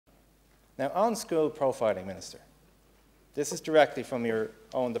Now, on school profiling, Minister, this is directly from your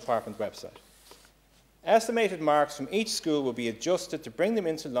own department website. Estimated marks from each school will be adjusted to bring them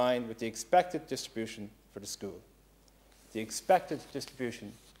into line with the expected distribution for the school. The expected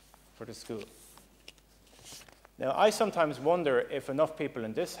distribution for the school. Now, I sometimes wonder if enough people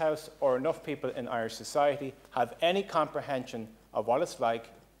in this House or enough people in Irish society have any comprehension of what it's like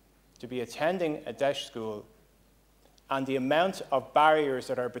to be attending a DEIS school and the amount of barriers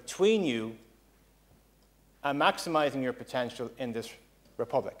that are between you and maximising your potential in this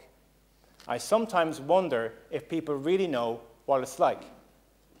republic. I sometimes wonder if people really know what it's like.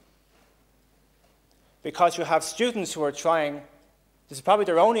 Because you have students who are trying, this is probably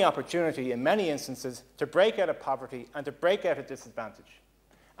their only opportunity in many instances, to break out of poverty and to break out of disadvantage.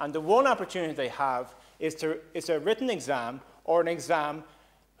 And the one opportunity they have is a written exam, or an exam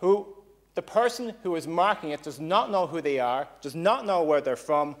who the person who is marking it does not know who they are, does not know where they're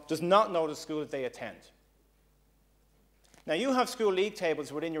from, does not know the school that they attend. Now, you have school league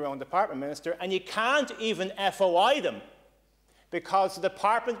tables within your own department, Minister, and you can't even FOI them because the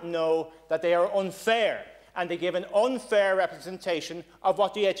department know that they are unfair and they give an unfair representation of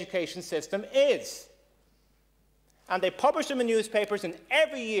what the education system is. And they publish them in newspapers, and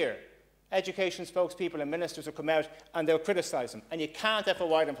every year education spokespeople and ministers will come out and they'll criticise them, and you can't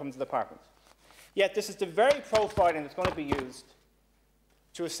FOI them from the department. Yet this is the very profiling that's going to be used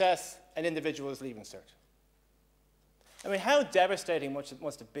to assess an individual's Leaving Cert. I mean, how devastating must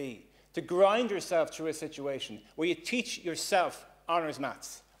it be to grind yourself through a situation where you teach yourself honours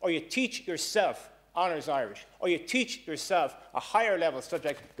maths, or you teach yourself honours Irish, or you teach yourself a higher level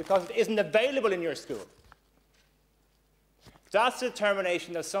subject because it isn't available in your school. That's the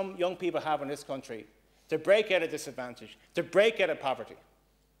determination that some young people have in this country to break out of disadvantage, to break out of poverty.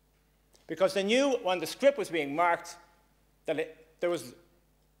 Because they knew when the script was being marked that it was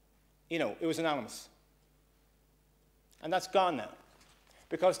anonymous. And that's gone now.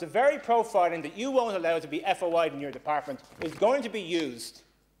 Because the very profiling that you won't allow to be FOI'd in your department is going to be used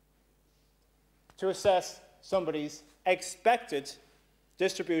to assess somebody's expected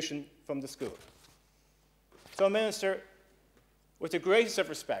distribution from the school. So, Minister, with the greatest of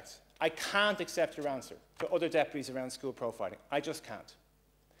respect, I can't accept your answer to other deputies around school profiling. I just can't.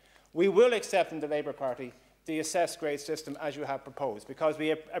 We will accept in the Labour Party the assessed grade system as you have proposed, because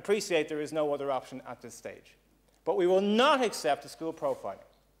we appreciate there is no other option at this stage. But we will not accept the school profiling,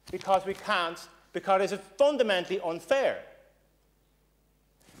 because we can't, because it is fundamentally unfair.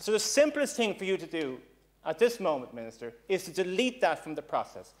 So the simplest thing for you to do at this moment, Minister, is to delete that from the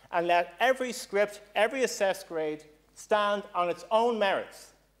process and let every script, every assessed grade stand on its own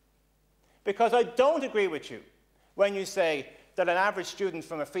merits. Because I don't agree with you when you say that an average student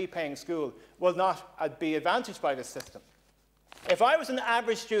from a fee-paying school will not be advantaged by this system. If I was an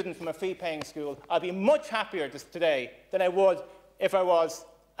average student from a fee-paying school, I'd be much happier today than I would if I was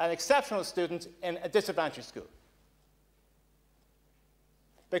an exceptional student in a disadvantaged school.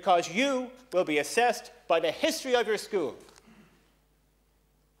 Because you will be assessed by the history of your school.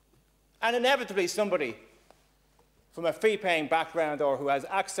 And inevitably somebody from a fee-paying background or who has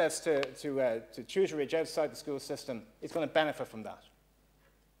access to tutorage outside the school system is going to benefit from that.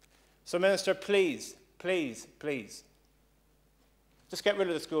 So, Minister, please, please, please, just get rid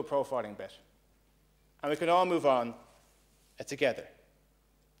of the school profiling bit, and we can all move on together.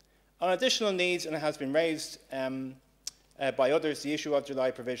 On additional needs, and it has been raised by others, the issue of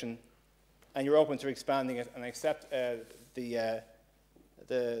July provision, and you're open to expanding it, and I accept the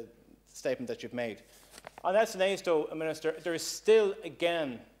statement that you've made. On SNAs, though, Minister, there is still,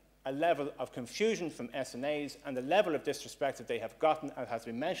 again, a level of confusion from SNAs and the level of disrespect that they have gotten, as has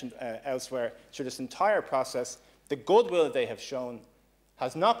been mentioned elsewhere, through this entire process. The goodwill that they have shown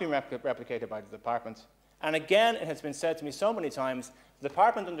has not been replicated by the department. And again, it has been said to me so many times, the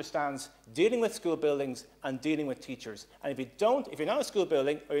department understands dealing with school buildings and dealing with teachers. And if you're not a school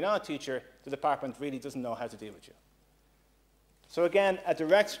building or you're not a teacher, the department really doesn't know how to deal with you. So again, a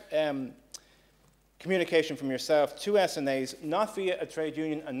direct communication from yourself to SNAs, not via a trade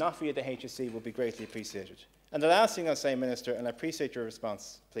union and not via the HSC, will be greatly appreciated. And the last thing I'll say, Minister, and I appreciate your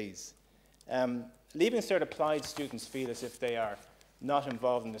response, please. Leaving Cert applied students feel as if they are not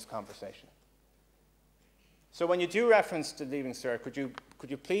involved in this conversation. So when you do reference to Leaving Cert, could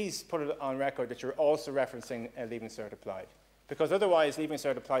you please put it on record that you're also referencing Leaving Cert applied? Because otherwise, Leaving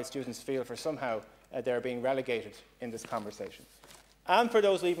Cert applied students feel for somehow they're being relegated in this conversation. And for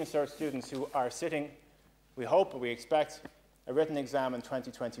those Leaving Cert students who are sitting, we hope or we expect, a written exam in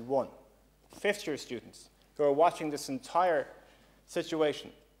 2021, fifth-year students who are watching this entire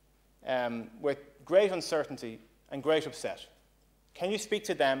situation with great uncertainty and great upset. Can you speak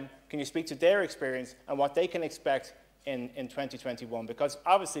to them? Can you speak to their experience and what they can expect in 2021? Because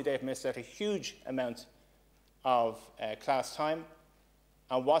obviously they've missed out a huge amount of class time.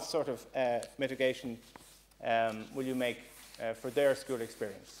 And what sort of mitigation will you make for their school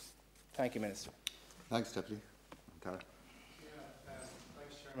experience? Thank you, Minister. Thanks, Deputy. Tara.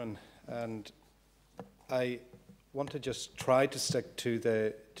 Thanks, Chairman. And I want to just try to stick to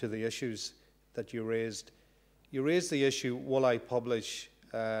the issues that you raised. You raised the issue, will I publish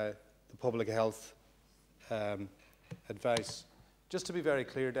the public health advice? Just to be very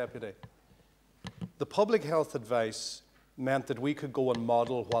clear, Deputy, the public health advice meant that we could go and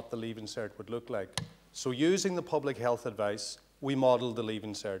model what the Leaving Cert would look like. So using the public health advice, we modelled the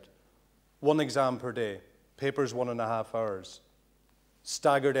Leaving Cert. 1 exam per day, papers 1.5 hours,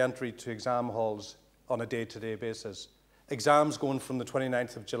 staggered entry to exam halls on a day-to-day basis, exams going from the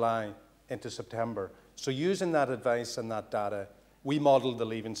 29th of July into September. So using that advice and that data, we modelled the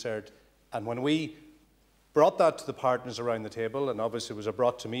Leaving Cert, and when we brought that to the partners around the table, and obviously it was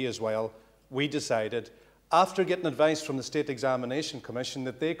brought to me as well, we decided, after getting advice from the State Examination Commission,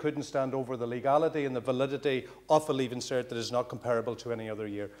 that they couldn't stand over the legality and the validity of a Leaving Cert that is not comparable to any other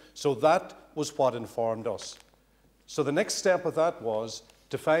year. So that was what informed us. So the next step of that was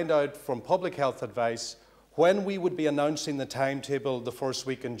to find out from public health advice when we would be announcing the timetable the first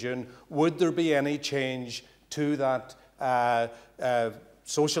week in June, would there be any change to that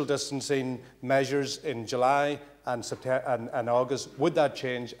social distancing measures in July and September and August? Would that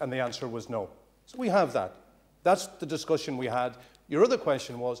change? And the answer was no. So we have that. That's the discussion we had. Your other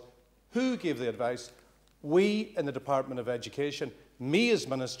question was, who gave the advice? We in the Department of Education, me as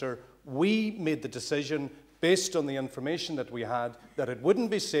Minister, we made the decision based on the information that we had that it wouldn't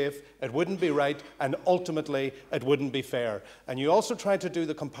be safe, it wouldn't be right, and ultimately it wouldn't be fair. And you also tried to do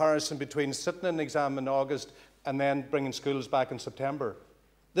the comparison between sitting an exam in August and then bringing schools back in September.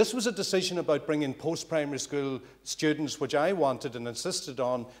 This was a decision about bringing post-primary school students, which I wanted and insisted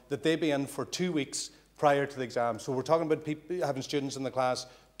on, that they be in for 2 weeks prior to the exam. So we're talking about people having students in the class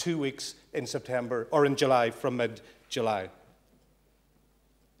 2 weeks in September, or in July, from mid-July.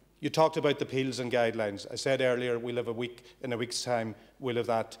 You talked about the appeals and guidelines. I said earlier, we'll have in a week's time, we'll have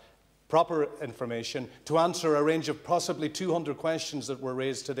that proper information to answer a range of possibly 200 questions that were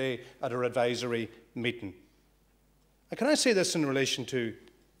raised today at our advisory meeting. And can I say this in relation to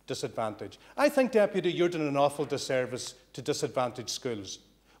disadvantage? I think, Deputy, you're doing an awful disservice to disadvantaged schools.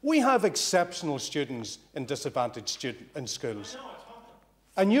 We have exceptional students in disadvantaged schools.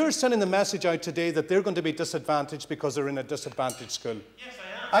 And you're sending the message out today that they're going to be disadvantaged because they're in a disadvantaged school. Yes, I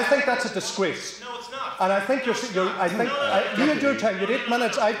am. I think that's a disgrace. No, it's not. And I think you had your time. You had 8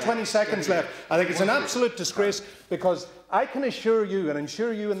 minutes. I have 20 seconds left. I think it's an absolute disgrace because I can assure you, and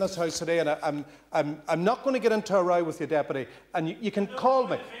assure you in this House today, and I'm not going to get into a row with you, Deputy, and you can call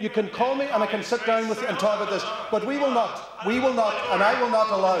me. You can call me and I can sit down with you and talk about this. But we will not, and I will not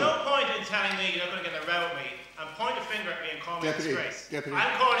allow. There's no point in telling me you're not going to get in a row with me and point a finger at me and call me a disgrace.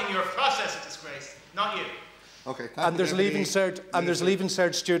 I'm calling your process a disgrace, not you. Okay, and there's Leaving Cert, and there's Leaving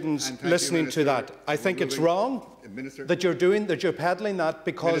Cert students listening to that. I think it's wrong that you're peddling that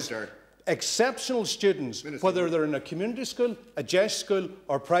because exceptional students, whether they're in a community school, a JESH school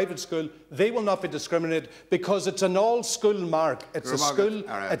or private school, they will not be discriminated because it's an all-school mark. It's a school,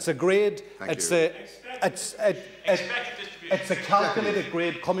 it's a grade, it's a calculated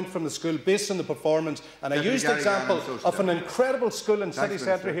grade coming from the school based on the performance. And I used the example of an incredible school in city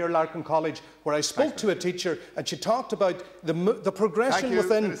centre here, Larkin College, where I spoke to a teacher and she talked about the progression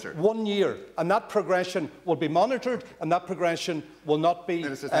within 1 year. And that progression will be monitored and that progression will not be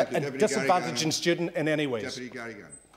a disadvantaging student in any way. Deputy Garrigan.